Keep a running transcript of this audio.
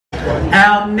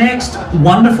Our next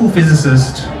wonderful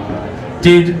physicist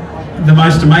did the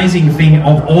most amazing thing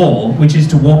of all, which is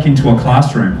to walk into a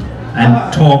classroom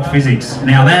and talk physics.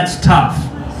 Now that's tough.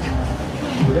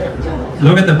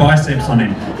 Look at the biceps on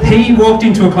him. He walked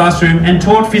into a classroom and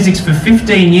taught physics for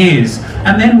 15 years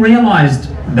and then realised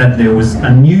that there was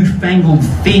a newfangled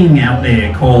thing out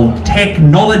there called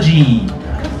technology,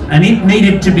 and it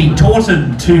needed to be taught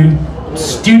to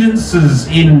students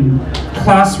in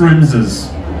classrooms.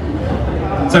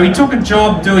 So he took a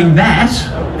job doing that,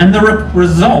 and the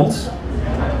result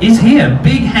is here.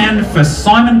 Big hand for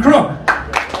Simon Crook.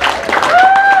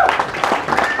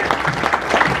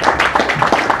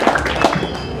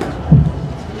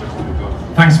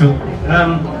 Thanks, Phil.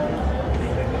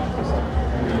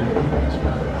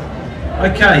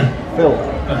 Okay. Phil,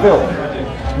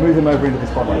 move him over into the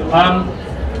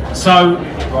spotlight. So,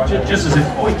 just as if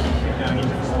keep going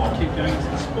into the spot, keep going into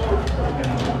the spot.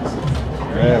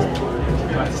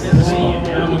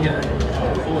 We'll get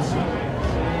awesome.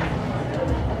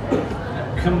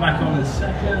 Come back on in a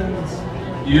second.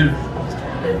 Beautiful.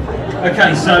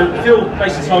 Okay, so Phil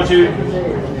basically told you,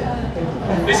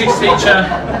 physics teacher,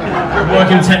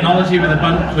 working in technology with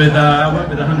I work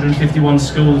with 151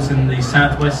 schools in the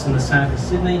southwest and the south of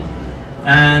Sydney,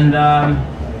 and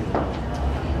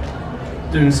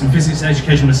doing some physics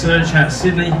education research out of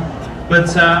Sydney.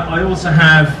 But I also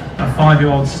have a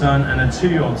 5-year-old son and a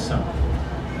 2-year-old son.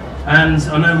 And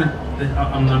I know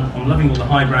I'm loving all the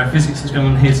highbrow physics that's going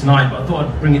on here tonight, but I thought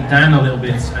I'd bring it down a little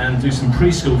bit and do some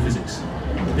preschool physics,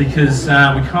 because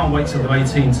we can't wait till they're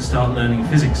 18 to start learning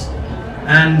physics.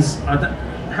 And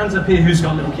hands up here, who's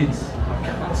got little kids? I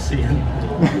can't see any.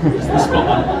 It's the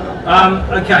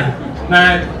spotlight. Okay,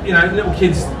 now, you know, little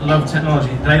kids love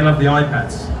technology. They love the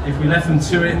iPads. If we left them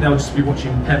to it, they'll just be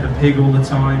watching Peppa Pig all the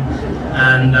time.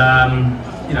 And,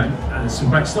 you know, there's some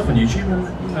great stuff on YouTube, and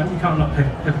you know, you can't knock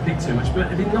Peppa Pig too much, but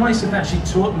it'd be nice if they actually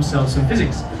taught themselves some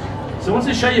physics. So I wanted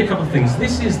to show you a couple of things.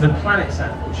 This is the Planets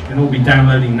app, which you can all be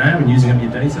downloading now and using up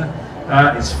your data.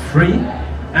 It's free.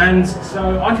 And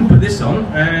so I can put this on,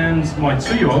 and my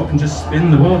 2-year-old can just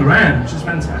spin the world around, which is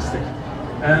fantastic.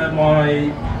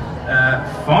 My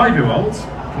 5-year-old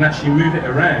can actually move it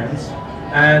around,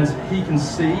 and he can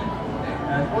see,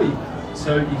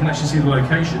 so you can actually see the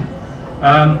location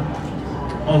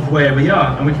of where we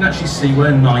are, and we can actually see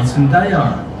where night and day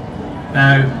are.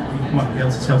 Now, you might be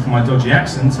able to tell from my dodgy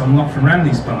accent, I'm not from around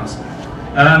these parts.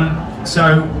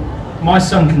 So my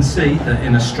son can see that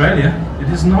in Australia, it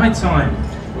is night time.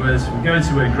 Whereas we go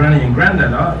to where Granny and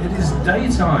Grandad are, it is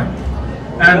daytime.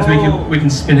 And we can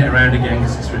spin it around again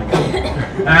because it's really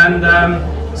cool. And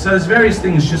so there's various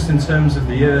things just in terms of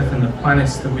the Earth and the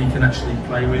planets that we can actually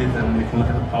play with, and we can look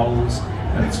at the poles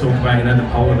and talk about, you know, the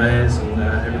polar bears and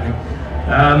everything.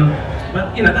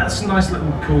 But, you know, that's a nice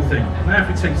little cool thing. Now if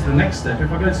we take it to the next step,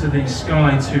 if I go to the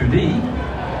sky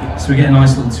 2D, so we get a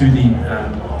nice little 2D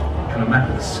kind of map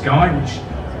of the sky, which,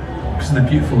 because of the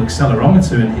beautiful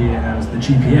accelerometer in here and the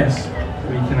GPS,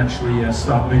 we can actually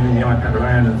start moving the iPad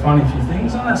around and finding a few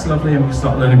things. Oh, that's lovely, and we can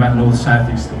start learning about north, south,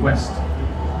 east and west.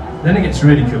 Then it gets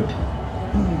really cool.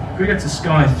 If we go to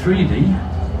Sky 3D,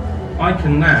 I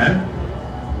can now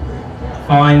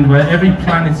find where every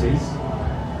planet is,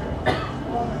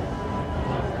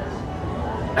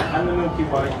 and the Milky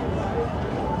Way,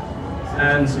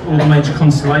 and all the major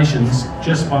constellations,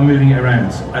 just by moving it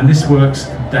around. And this works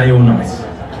day or night.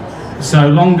 So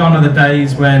long gone are the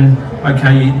days when,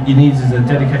 okay, you needed a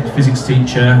dedicated physics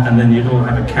teacher, and then you'd all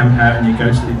have a camp out and you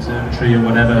go to the observatory or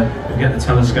whatever, you get the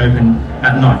telescope, and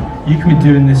at night. You can be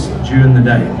doing this during the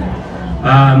day.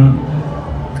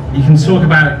 You can talk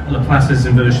about Laplace's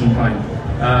inversion plane,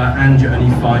 and you're only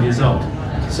 5 years old.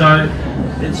 So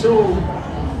it's all,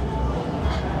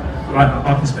 right,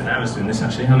 I can spend hours doing this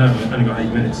actually. I know I've only got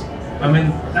 8 minutes. I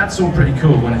mean, that's all pretty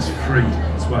cool when it's free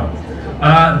as well.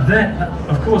 Then,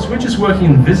 of course, we're just working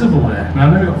invisible there. Now, I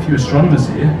know we've got a few astronomers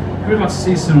here. We'd like to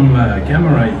see some gamma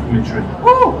ray imagery.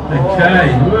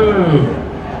 Okay, whoa.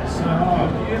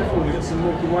 So, beautiful. We've got some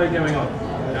Milky Way going on,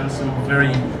 and some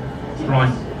very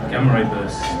bright gamma ray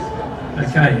bursts.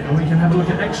 Okay, and we can have a look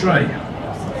at X-ray.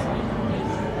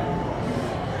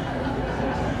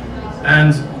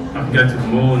 And I can go through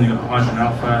them all, and you've got hydrogen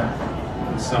alpha,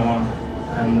 and so on.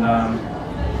 And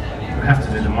we have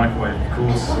to do the microwave, of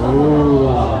course.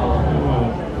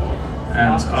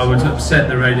 And I would upset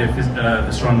the radio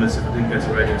astronomers if I didn't go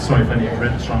to radio. Sorry if any of you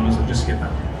read astronomers, I'll just skip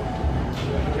that.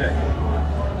 Okay.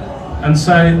 And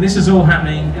so this is all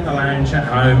happening in the lounge at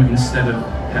home instead of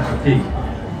Peppa Pig.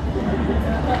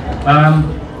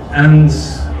 And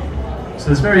so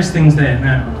there's various things there.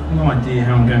 Now, no idea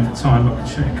how I'm going for time, but I can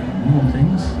show you a couple more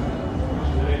things.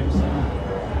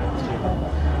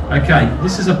 Okay,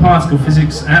 this is a particle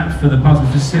physics app for the particle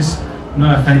physicists.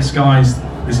 No offense, guys,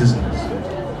 this isn't.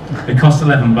 It costs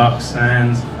 $11,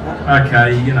 and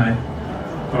okay, you know,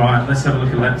 all right, let's have a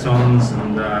look at leptons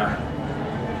and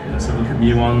let's have a look at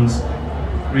muons.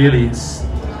 Really, it's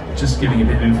just giving a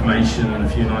bit of information and a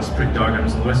few nice prick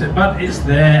diagrams and the rest of it, but it's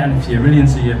there, and if you're really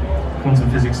into your quantum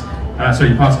physics,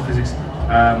 your particle physics,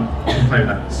 you can play with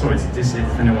that. Sorry to diss it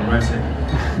if anyone wrote it.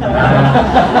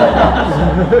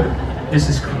 This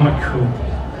is quite cool.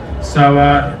 So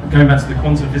going back to the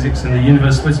quantum physics and the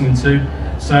universe splitting in two,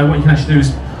 so what you can actually do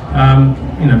is,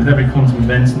 you know, with every quantum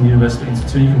event in the universe split into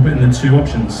two, you can put in the two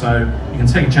options. So you can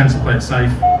take a chance to play it safe,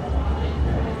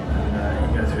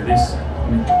 and you go through this. I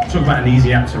mean, talk about an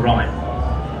easy app to write.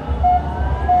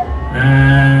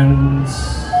 And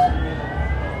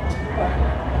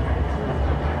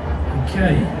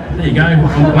okay, there you go.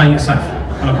 I'm playing it safe.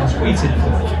 And I can tweet it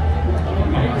for you.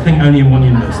 I think only in one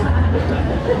university.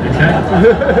 Okay,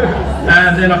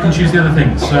 and then I can choose the other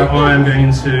things. So I am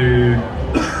going to.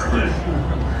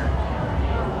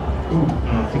 Ooh,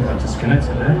 I think I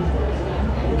disconnected there.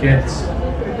 Get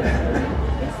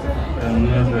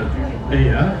another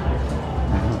beer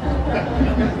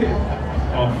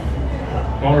of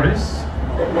Boris.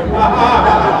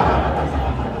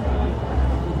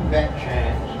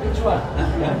 Which one?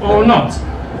 Or not.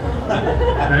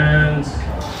 And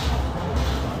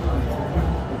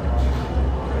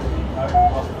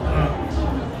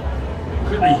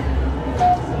quickly,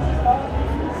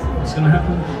 what's going to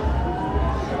happen?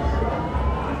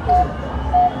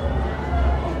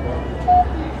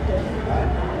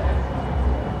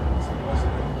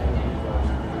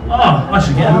 Oh, I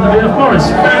should get another bit of Boris.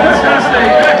 Fantastic!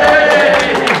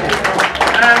 Hey!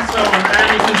 And so on. And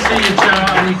you can see your chart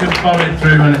and you can follow it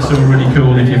through, and it's all really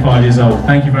cool if you're 5 years old.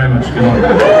 Thank you very much. Good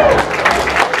night.